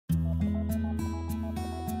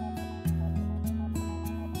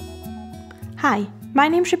Hi, my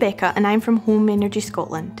name's Rebecca and I'm from Home Energy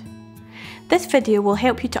Scotland. This video will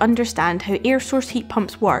help you to understand how air source heat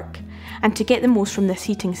pumps work and to get the most from this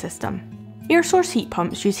heating system. Air source heat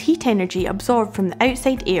pumps use heat energy absorbed from the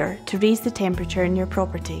outside air to raise the temperature in your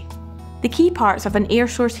property. The key parts of an air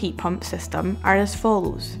source heat pump system are as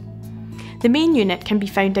follows. The main unit can be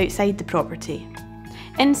found outside the property.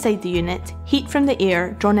 Inside the unit, heat from the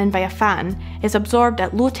air drawn in by a fan is absorbed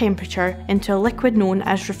at low temperature into a liquid known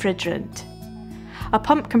as refrigerant. A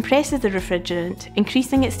pump compresses the refrigerant,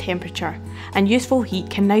 increasing its temperature, and useful heat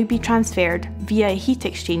can now be transferred via a heat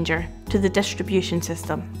exchanger to the distribution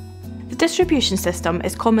system. The distribution system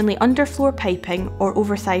is commonly underfloor piping or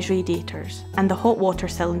oversized radiators and the hot water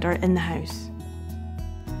cylinder in the house.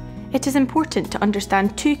 It is important to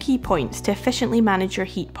understand two key points to efficiently manage your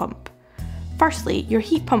heat pump. Firstly, your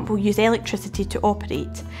heat pump will use electricity to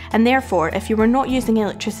operate, and therefore if you were not using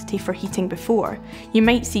electricity for heating before, you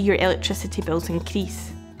might see your electricity bills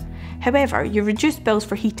increase. However, your reduced bills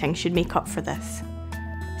for heating should make up for this.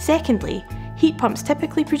 Secondly, heat pumps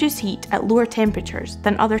typically produce heat at lower temperatures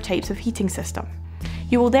than other types of heating system.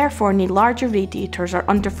 You will therefore need larger radiators or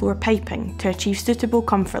underfloor piping to achieve suitable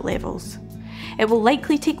comfort levels. It will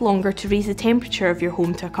likely take longer to raise the temperature of your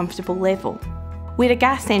home to a comfortable level. Where a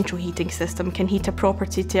gas central heating system can heat a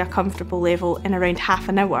property to a comfortable level in around half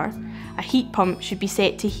an hour, a heat pump should be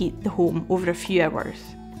set to heat the home over a few hours.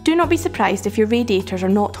 Do not be surprised if your radiators are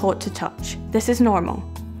not hot to touch. This is normal.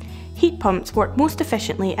 Heat pumps work most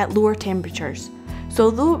efficiently at lower temperatures, so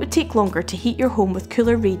although it would take longer to heat your home with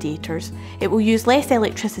cooler radiators, it will use less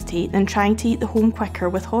electricity than trying to heat the home quicker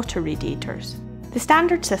with hotter radiators. The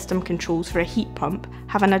standard system controls for a heat pump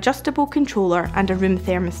have an adjustable controller and a room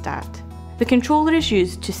thermostat. The controller is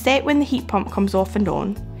used to set when the heat pump comes off and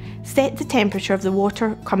on, set the temperature of the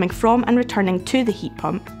water coming from and returning to the heat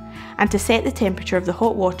pump, and to set the temperature of the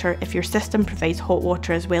hot water if your system provides hot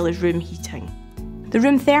water as well as room heating. The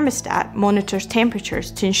room thermostat monitors temperatures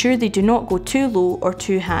to ensure they do not go too low or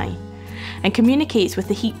too high, and communicates with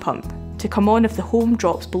the heat pump to come on if the home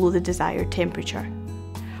drops below the desired temperature.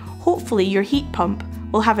 Hopefully your heat pump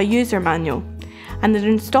will have a user manual, and the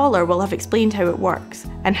installer will have explained how it works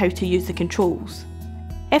and how to use the controls.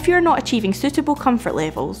 If you are not achieving suitable comfort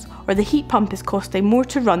levels or the heat pump is costing more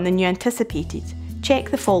to run than you anticipated, check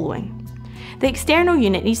the following. The external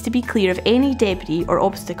unit needs to be clear of any debris or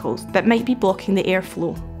obstacles that might be blocking the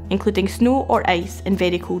airflow, including snow or ice in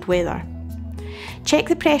very cold weather. Check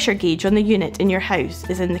the pressure gauge on the unit in your house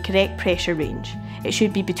is in the correct pressure range. It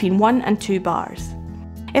should be between 1 and 2 bars.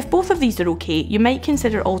 If both of these are okay, you might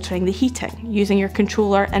consider altering the heating using your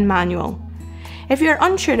controller and manual. If you are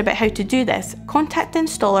unsure about how to do this, contact the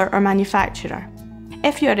installer or manufacturer.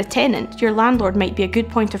 If you are a tenant, your landlord might be a good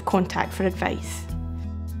point of contact for advice.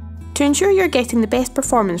 To ensure you're getting the best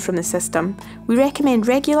performance from the system, we recommend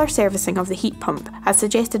regular servicing of the heat pump as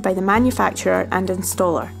suggested by the manufacturer and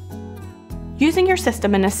installer. Using your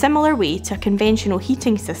system in a similar way to a conventional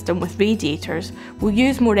heating system with radiators will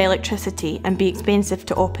use more electricity and be expensive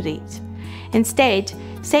to operate. Instead,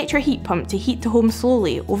 set your heat pump to heat the home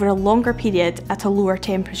slowly over a longer period at a lower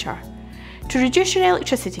temperature. To reduce your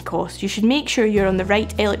electricity costs, you should make sure you're on the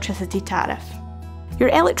right electricity tariff. Your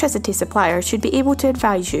electricity supplier should be able to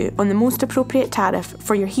advise you on the most appropriate tariff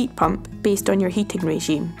for your heat pump based on your heating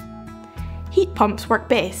regime. Heat pumps work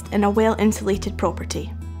best in a well-insulated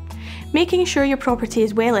property. Making sure your property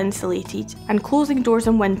is well insulated and closing doors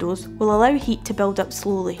and windows will allow heat to build up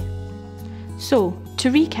slowly. So,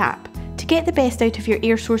 to recap, to get the best out of your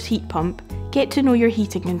air source heat pump, get to know your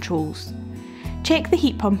heating controls. Check the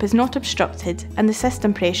heat pump is not obstructed and the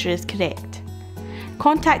system pressure is correct.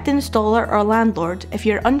 Contact the installer or landlord if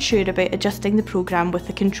you are unsure about adjusting the programme with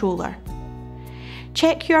the controller.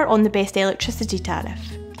 Check you are on the best electricity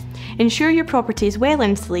tariff. Ensure your property is well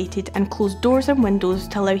insulated and close doors and windows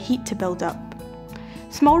to allow heat to build up.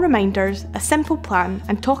 Small reminders, a simple plan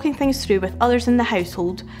and talking things through with others in the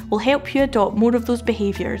household will help you adopt more of those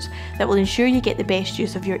behaviours that will ensure you get the best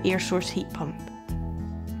use of your air source heat pump.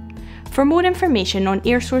 For more information on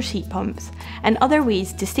air source heat pumps and other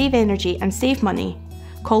ways to save energy and save money,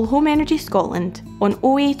 call Home Energy Scotland on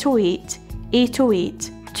 0808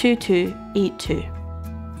 808 2282.